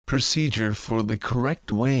Procedure for the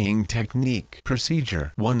correct weighing technique.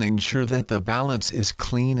 Procedure 1. Ensure that the balance is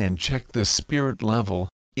clean and check the spirit level.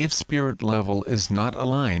 If spirit level is not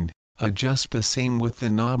aligned, adjust the same with the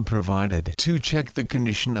knob provided. 2. Check the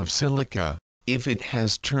condition of silica. If it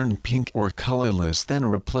has turned pink or colorless, then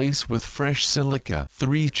replace with fresh silica.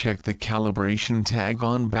 3. Check the calibration tag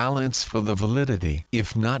on balance for the validity.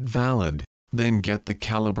 If not valid, then get the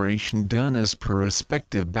calibration done as per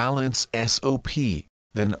respective balance SOP.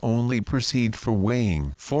 Then only proceed for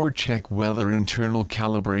weighing. 4. Check whether internal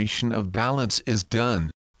calibration of balance is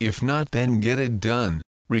done. If not, then get it done,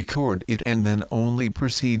 record it, and then only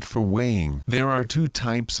proceed for weighing. There are two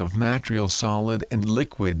types of material, solid and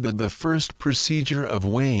liquid. The first procedure of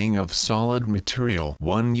weighing of solid material.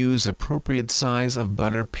 1. Use appropriate size of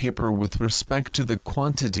butter paper with respect to the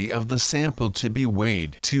quantity of the sample to be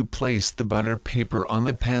weighed. 2. Place the butter paper on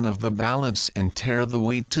the pan of the balance and tare the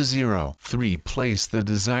weight to 0. 3. Place the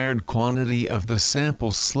desired quantity of the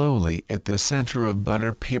sample slowly at the center of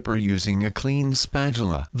butter paper using a clean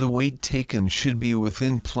spatula. The weight taken should be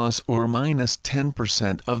within plus or minus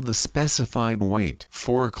 10% of the specified weight.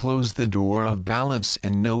 4. Close the door of balance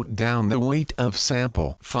and note down the weight of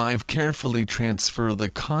sample. 5. Carefully transfer the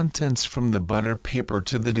contents from the butter paper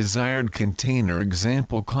to the desired container,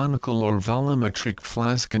 example conical or volumetric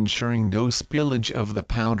flask, ensuring no spillage of the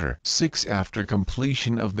powder. 6. After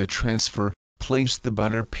completion of the transfer, place the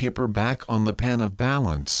butter paper back on the pan of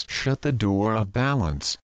balance. Shut the door of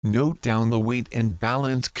balance. Note down the weight and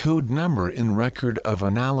balance code number in record of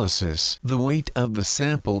analysis. The weight of the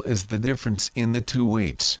sample is the difference in the two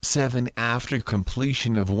weights. 7. After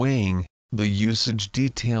completion of weighing, the usage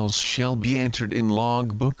details shall be entered in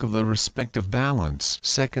logbook of the respective balance.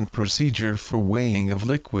 Second procedure for weighing of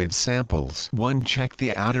liquid samples. 1. Check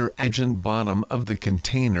the outer edge and bottom of the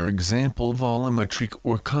container, example volumetric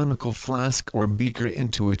or conical flask or beaker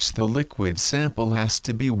into which the liquid sample has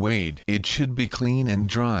to be weighed. It should be clean and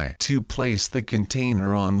dry. 2. Place the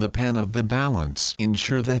container on the pan of the balance.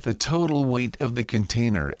 Ensure that the total weight of the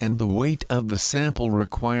container and the weight of the sample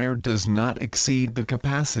required does not exceed the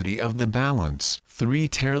capacity of the balance. 3.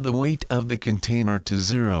 Tare the weight of the container to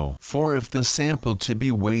 0. 4. If the sample to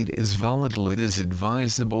be weighed is volatile, it is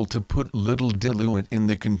advisable to put little diluent in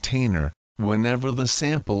the container. Whenever the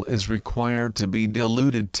sample is required to be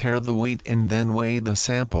diluted, tare the weight and then weigh the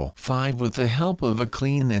sample. 5. With the help of a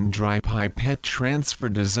clean and dry pipette, transfer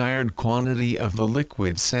desired quantity of the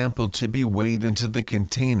liquid sample to be weighed into the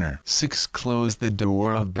container. 6. Close the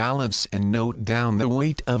door of balance and note down the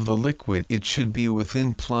weight of the liquid. It should be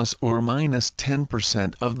within plus or minus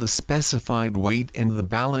 10% of the specified weight and the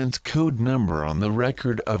balance code number on the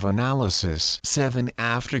record of analysis. 7.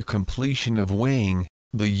 After completion of weighing,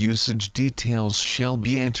 the usage details shall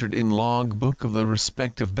be entered in logbook of the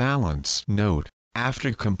respective balance. Note: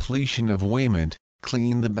 after completion of weighment,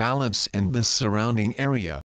 clean the balance and the surrounding area.